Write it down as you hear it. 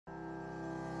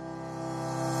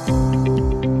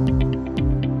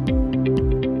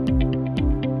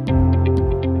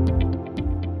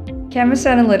Canvas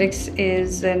Analytics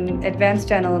is an advanced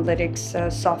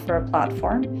analytics software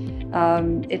platform.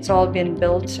 It's all been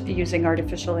built using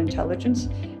artificial intelligence,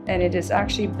 and it is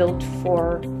actually built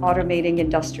for automating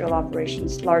industrial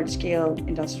operations, large-scale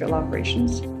industrial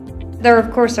operations. There,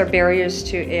 of course, are barriers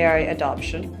to AI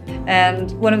adoption,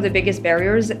 and one of the biggest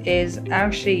barriers is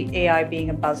actually AI being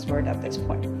a buzzword at this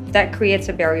point. That creates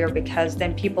a barrier because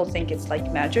then people think it's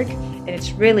like magic, and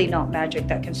it's really not magic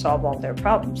that can solve all their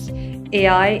problems.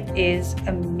 AI is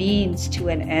a means to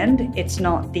an end. It's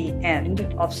not the end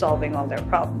of solving all their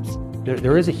problems.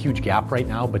 There is a huge gap right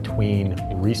now between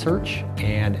research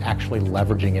and actually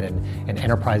leveraging it, and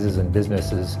enterprises and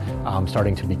businesses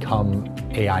starting to become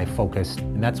AI focused.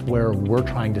 And that's where we're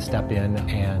trying to step in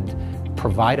and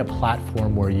provide a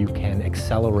platform where you can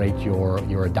accelerate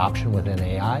your adoption within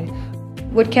AI.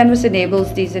 What Canvas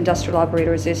enables these industrial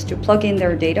operators is to plug in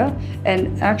their data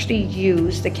and actually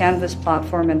use the Canvas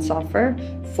platform and software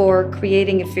for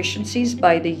creating efficiencies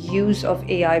by the use of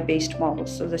AI-based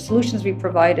models. So the solutions we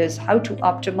provide is how to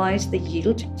optimize the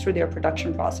yield through their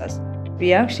production process.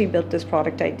 We actually built this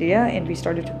product idea and we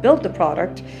started to build the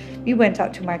product. We went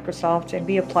out to Microsoft and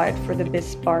we applied for the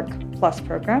BizSpark Plus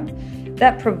program.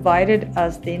 That provided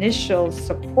us the initial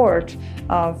support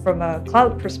from a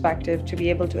cloud perspective to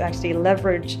be able to actually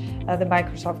leverage the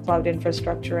Microsoft cloud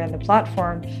infrastructure and the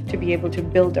platform to be able to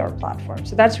build our platform.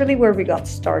 So that's really where we got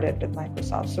started with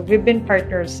Microsoft. So we've been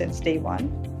partners since day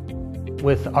one.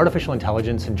 With artificial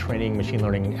intelligence and training machine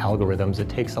learning algorithms, it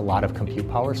takes a lot of compute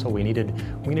power, so we needed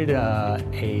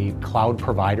a cloud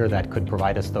provider that could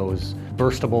provide us those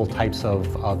burstable types of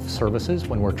services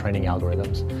when we're training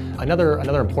algorithms.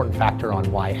 Another important factor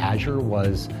on why Azure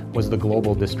was the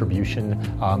global distribution,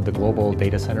 the global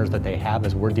data centers that they have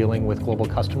as we're dealing with global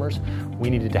customers.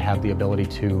 We needed to have the ability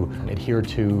to adhere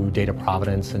to data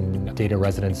provenance and data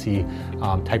residency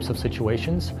types of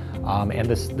situations, and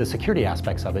the security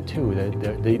aspects of it too.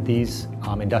 These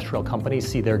industrial companies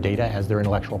see their data as their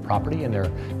intellectual property and their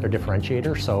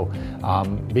differentiator. So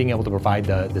being able to provide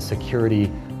the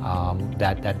security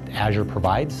that Azure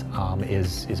provides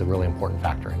is a really important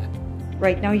factor in it.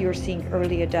 Right now you're seeing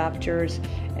early adopters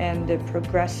and the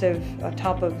progressive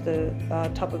top of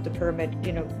the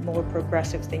pyramid, more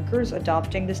progressive thinkers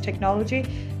adopting this technology.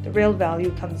 The real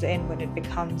value comes in when it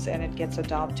becomes and it gets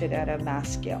adopted at a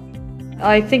mass scale.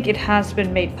 I think it has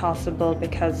been made possible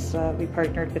because we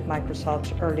partnered with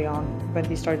Microsoft early on when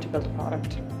we started to build the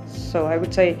product. So I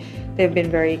would say they've been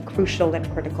very crucial and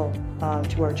critical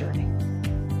to our journey.